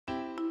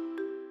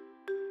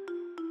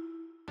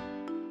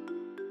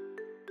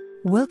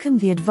Welcome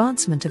the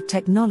advancement of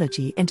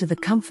technology into the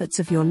comforts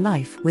of your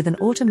life with an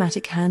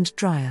automatic hand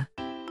dryer.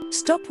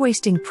 Stop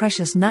wasting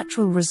precious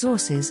natural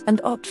resources and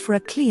opt for a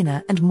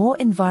cleaner and more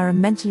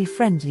environmentally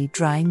friendly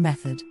drying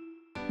method.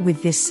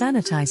 With this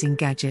sanitizing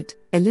gadget,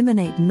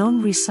 eliminate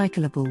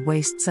non-recyclable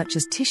waste such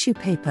as tissue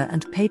paper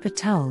and paper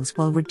towels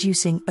while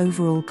reducing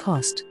overall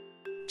cost.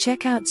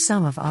 Check out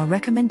some of our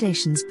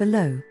recommendations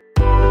below.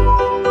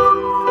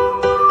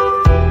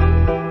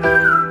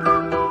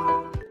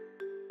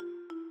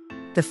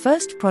 The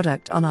first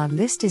product on our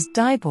list is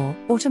Dieba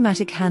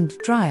Automatic Hand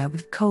Dryer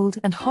with cold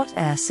and hot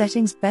air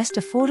settings. Best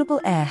affordable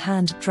air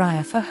hand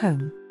dryer for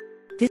home.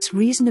 This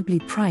reasonably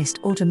priced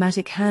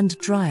automatic hand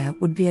dryer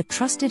would be a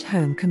trusted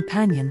home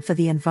companion for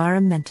the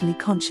environmentally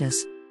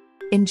conscious.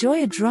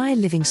 Enjoy a dry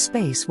living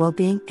space while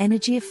being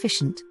energy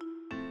efficient.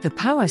 The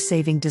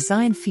power-saving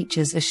design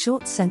features a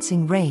short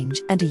sensing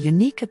range and a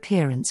unique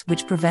appearance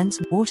which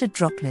prevents water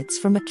droplets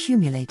from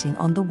accumulating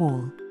on the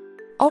wall.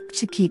 Opt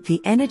to keep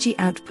the energy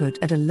output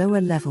at a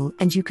lower level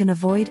and you can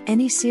avoid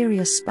any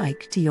serious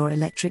spike to your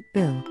electric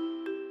bill.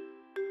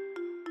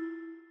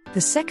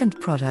 The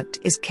second product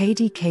is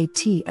KDK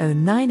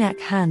T09AC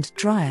Hand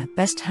Dryer.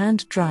 Best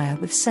hand dryer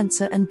with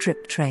sensor and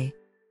drip tray.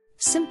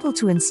 Simple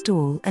to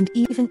install and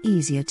even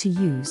easier to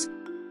use.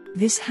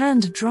 This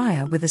hand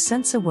dryer with a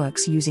sensor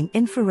works using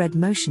infrared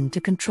motion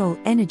to control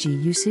energy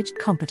usage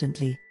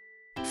competently.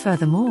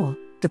 Furthermore,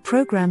 the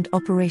programmed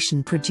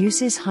operation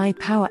produces high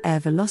power air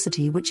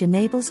velocity which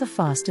enables a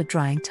faster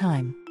drying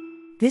time.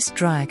 This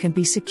dryer can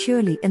be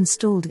securely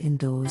installed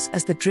indoors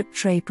as the drip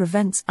tray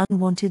prevents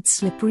unwanted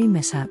slippery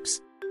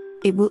mishaps.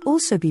 It will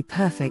also be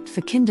perfect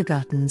for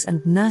kindergartens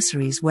and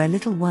nurseries where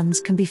little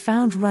ones can be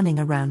found running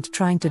around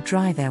trying to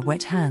dry their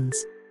wet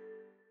hands.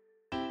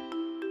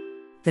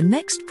 The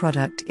next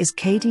product is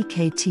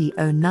KDK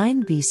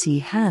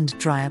T09BC Hand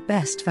Dryer.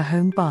 Best for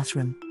home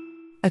bathroom.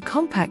 A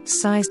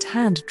compact-sized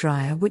hand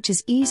dryer which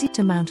is easy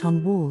to mount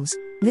on walls,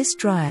 this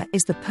dryer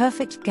is the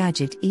perfect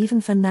gadget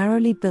even for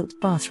narrowly built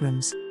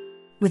bathrooms.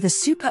 With a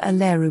super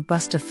Aleru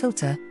Buster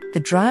filter, the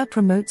dryer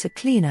promotes a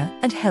cleaner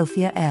and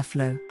healthier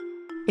airflow.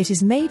 It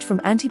is made from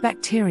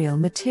antibacterial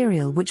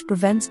material which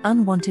prevents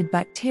unwanted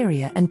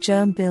bacteria and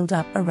germ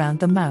build-up around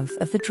the mouth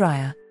of the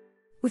dryer.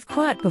 With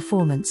quiet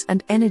performance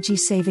and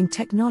energy-saving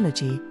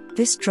technology,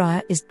 this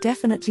dryer is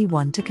definitely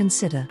one to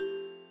consider.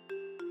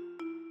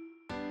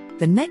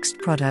 The next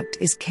product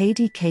is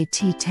KDK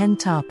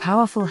T10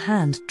 Powerful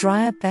Hand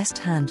Dryer. Best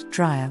hand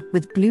dryer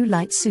with blue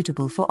light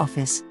suitable for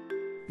office.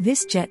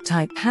 This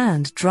jet-type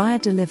hand dryer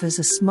delivers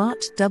a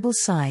smart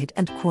double-side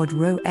and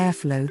quad-row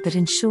airflow that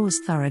ensures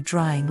thorough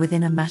drying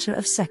within a matter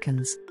of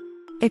seconds.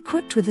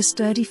 Equipped with a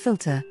sturdy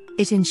filter,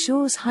 it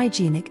ensures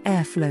hygienic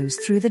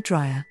airflows through the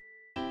dryer.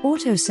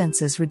 Auto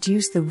sensors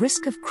reduce the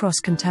risk of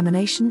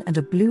cross-contamination and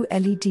a blue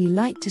LED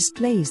light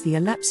displays the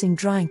elapsing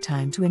drying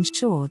time to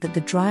ensure that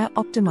the dryer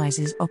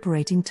optimizes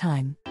operating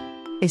time.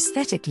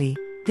 Aesthetically,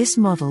 this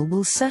model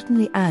will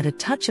certainly add a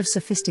touch of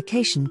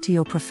sophistication to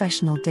your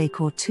professional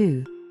decor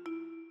too.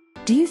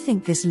 Do you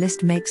think this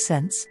list makes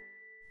sense?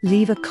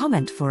 Leave a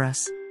comment for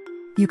us.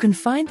 You can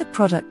find the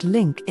product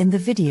link in the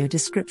video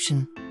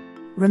description.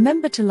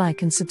 Remember to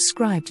like and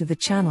subscribe to the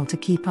channel to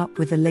keep up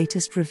with the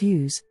latest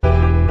reviews.